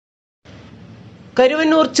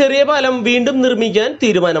കരുവന്നൂർ ചെറിയ പാലം വീണ്ടും നിർമ്മിക്കാൻ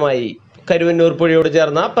തീരുമാനമായി. കരുവന്നൂർ പുഴയോട്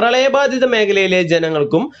ചേർന്ന പ്രളയബാധിത മേഖലയിലെ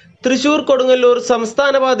ജനങ്ങൾക്കും തൃശൂർ കൊടുങ്ങല്ലൂർ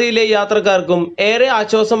സംസ്ഥാന പാതയിലെ യാത്രക്കാർക്കും ഏറെ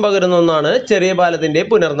ആശ്വാസം പകരുന്ന ഒന്നാണ് ചെറിയ പാലത്തിന്റെ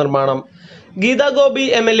പുനർനിർമ്മാണം. ഗീതാ ഗോപി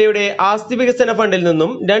MLA ആസ്തി വികസന ഫണ്ടിൽ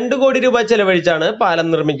നിന്നും 2 കോടി രൂപ ചെലവഴിച്ചാണ് പാലം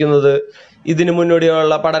നിർമ്മിക്കുന്നത്. ഇതിനു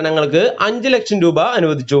മുന്നോടിയുള്ള പഠനങ്ങൾക്ക് 5 ലക്ഷം രൂപ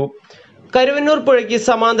അനുവദിച്ചു. കരുവന്നൂർ പുഴയ്ക്ക്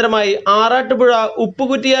സമാന്തരമായി ആറാട്ടുപുഴ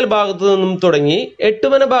ഉപ്പുകുറ്റിയാൽ ഭാഗത്തു നിന്നും തുടങ്ങി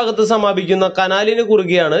എട്ടുമന ഭാഗത്ത് സമാപിക്കുന്ന കനാലിന്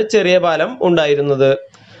കുറുകെയാണ് ചെറിയ പാലം ഉണ്ടായിരുന്നത്.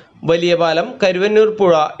 വലിയ പാലം, കരുവന്നൂർ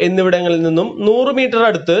പുഴ എന്നിവിടങ്ങളിൽ നിന്നും 100 മീറ്റർ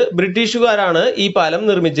അടുത്ത് ബ്രിട്ടീഷുകാരാണ് ഈ പാലം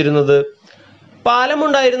നിർമ്മിച്ചിരുന്നത്. പാലം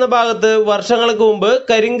ഉണ്ടായിരുന്ന ഭാഗത്ത് വർഷങ്ങൾക്ക് മുമ്പ്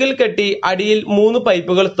കരിങ്കൽ കെട്ടി അടിയിൽ 3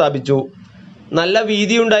 പൈപ്പുകൾ സ്ഥാപിച്ചു. നല്ല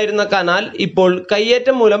വീതിയുണ്ടായിരുന്ന കനാൽ ഇപ്പോൾ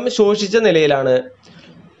കയ്യേറ്റം മൂലം ശോഷിച്ച നിലയിലാണ്.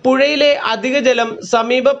 പുഴയിലെ അധിക ജലം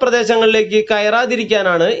സമീപ പ്രദേശങ്ങളിലേക്ക്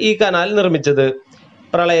കയറാതിരിക്കാനാണ് ഈ കനാൽ നിർമ്മിച്ചത്.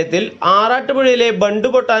 പ്രളയത്തിൽ ആറാട്ടുപുഴയിലെ ബണ്ട്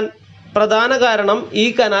പൊട്ടാൻ പ്രധാന കാരണം ഈ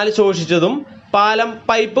കനാൽ ശോഷിച്ചതും പാലം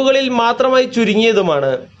പൈപ്പുകളിൽ മാത്രമായി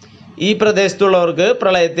ചുരുങ്ങിയതുമാണ്. ഈ പ്രദേശത്തുള്ളവർക്ക്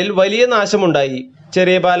പ്രളയത്തിൽ വലിയ നാശമുണ്ടായി.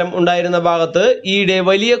 ചെറിയ പാലം ഉണ്ടായിരുന്ന ഭാഗത്ത് ഈയിടെ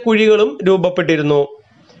വലിയ കുഴികളും രൂപപ്പെട്ടിരുന്നു.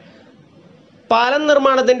 പാലം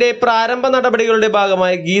നിർമ്മാണത്തിന്റെ പ്രാരംഭ നടപടികളുടെ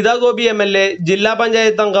ഭാഗമായി ഗീതാ ഗോപി MLA, ജില്ലാ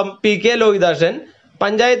പഞ്ചായത്ത് അംഗം PK ലോഹിതാക്ഷൻ,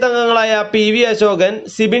 പഞ്ചായത്ത് അംഗങ്ങളായ PV അശോകൻ,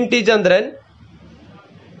 സിബിൻ T ചന്ദ്രൻ,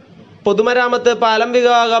 പൊതുമരാമത്ത് പാലം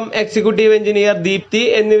വിഭാഗം എക്സിക്യൂട്ടീവ് എഞ്ചിനീയർ ദീപ്തി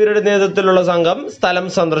എന്നിവരുടെ നേതൃത്വത്തിലുള്ള സംഘം സ്ഥലം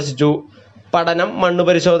സന്ദർശിച്ചു. പഠനം,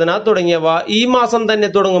 മണ്ണുപരിശോധന തുടങ്ങിയവ ഈ മാസം തന്നെ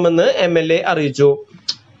തുടങ്ങുമെന്ന് MLA അറിയിച്ചു.